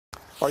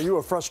Are you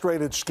a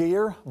frustrated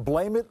skier?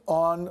 Blame it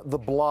on the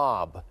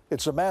blob.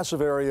 It's a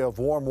massive area of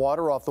warm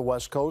water off the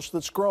west coast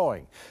that's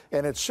growing,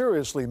 and it's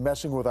seriously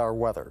messing with our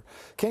weather.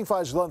 King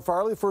 5's Glenn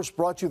Farley first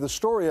brought you the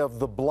story of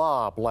the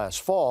blob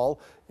last fall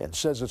and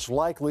says it's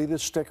likely to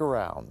stick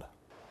around.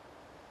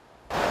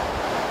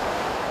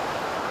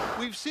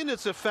 We've seen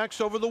its effects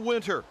over the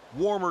winter,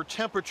 warmer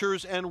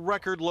temperatures and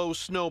record low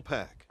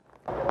snowpack.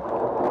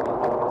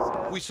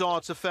 We saw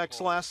its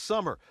effects last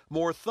summer,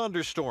 more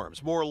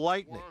thunderstorms, more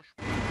lightning.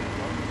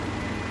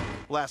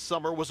 Last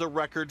summer was a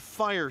record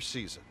fire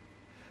season.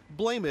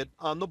 Blame it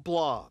on the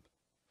blob.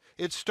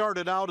 It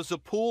started out as a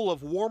pool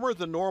of warmer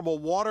than normal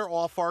water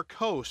off our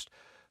coast.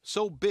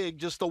 So big,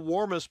 just the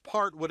warmest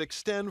part would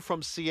extend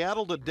from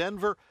Seattle to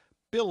Denver,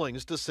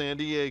 Billings to San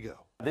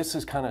Diego. This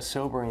is kind of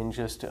sobering,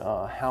 just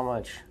how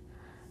much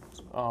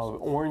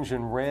orange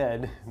and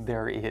red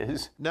there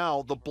is.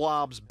 Now the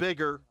blob's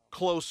bigger,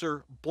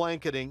 closer,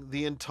 blanketing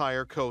the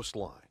entire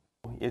coastline.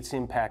 It's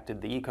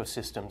impacted the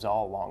ecosystems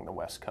all along the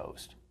west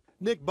coast.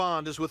 Nick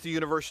Bond is with the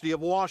University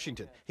of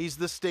Washington. He's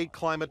the state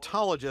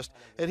climatologist,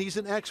 and he's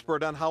an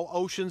expert on how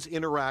oceans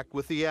interact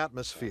with the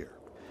atmosphere.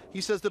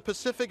 He says the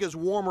Pacific is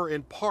warmer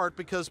in part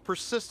because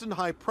persistent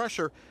high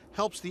pressure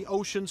helps the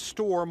ocean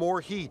store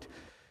more heat.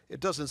 It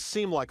doesn't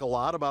seem like a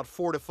lot, about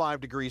 4 to 5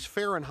 degrees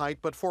Fahrenheit,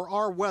 but for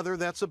our weather,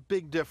 that's a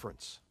big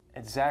difference.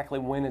 Exactly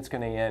when it's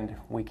going to end,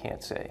 we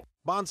can't say.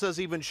 Bond says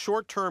even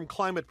short-term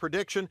climate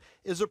prediction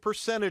is a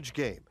percentage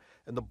game,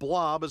 and the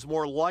blob is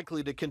more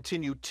likely to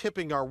continue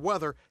tipping our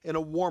weather in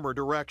a warmer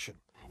direction.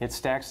 It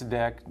stacks the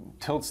deck,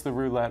 tilts the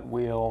roulette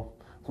wheel,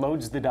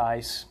 loads the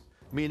dice.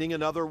 Meaning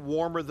another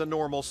warmer than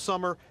normal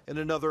summer and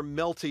another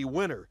melty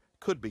winter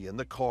could be in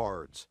the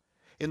cards.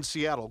 In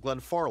Seattle,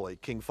 Glenn Farley,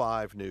 King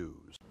 5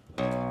 News.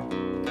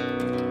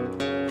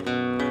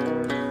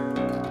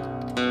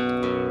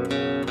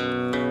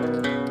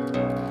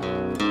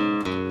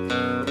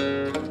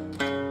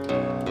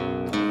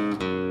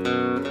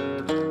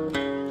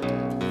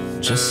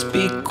 Just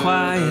be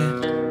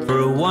quiet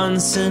for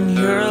once in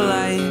your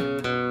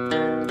life.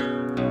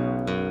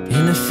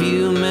 In a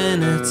few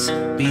minutes,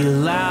 be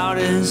loud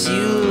as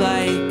you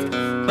like.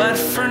 But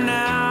for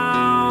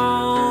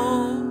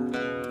now,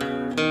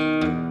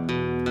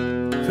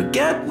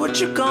 forget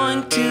what you're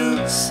going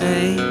to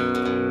say.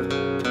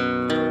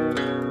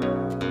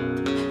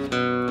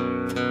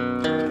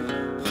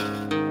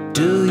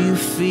 Do you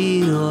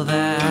feel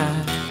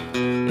that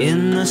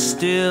in the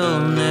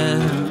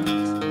stillness?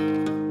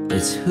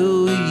 It's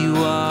who you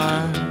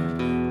are,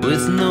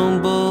 with no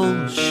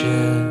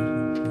bullshit.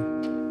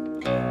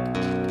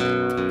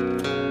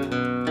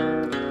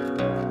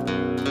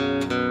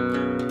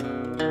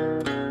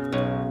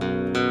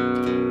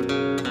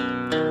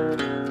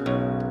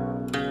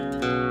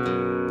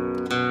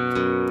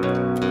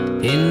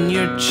 In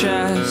your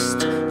chest,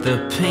 the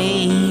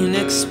pain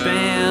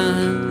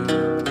expands.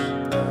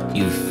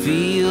 You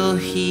feel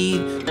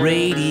heat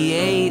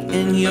radiate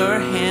in your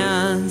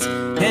hands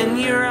and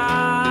your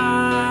eyes.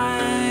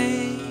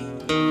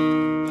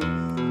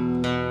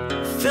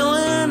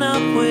 Filling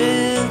up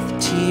with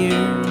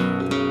tears.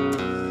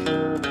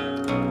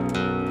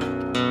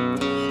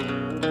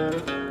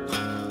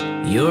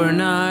 You're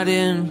not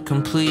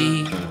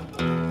incomplete.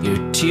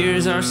 Your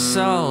tears are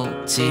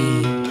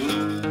salty.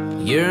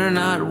 You're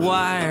not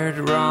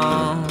wired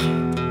wrong.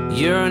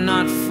 You're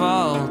not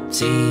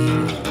faulty.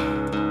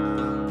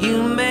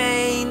 You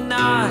may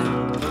not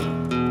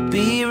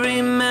be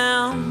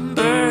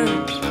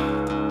remembered,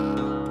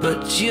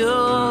 but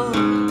you'll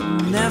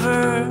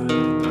never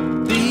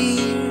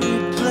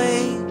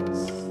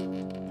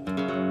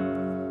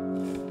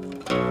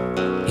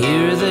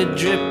hear the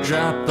drip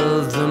drop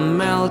of the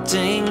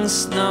melting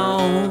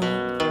snow.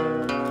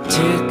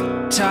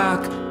 Tick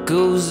tock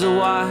goes the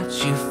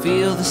watch, you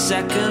feel the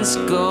seconds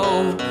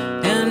go,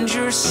 and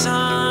your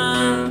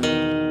son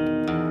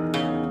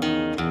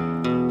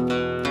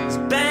is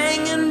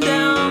banging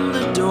down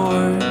the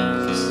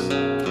doors.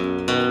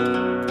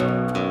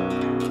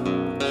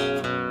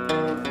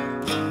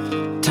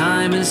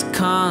 Time is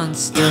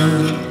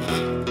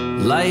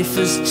constant, life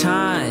is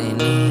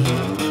tiny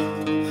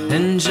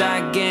and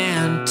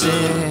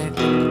gigantic.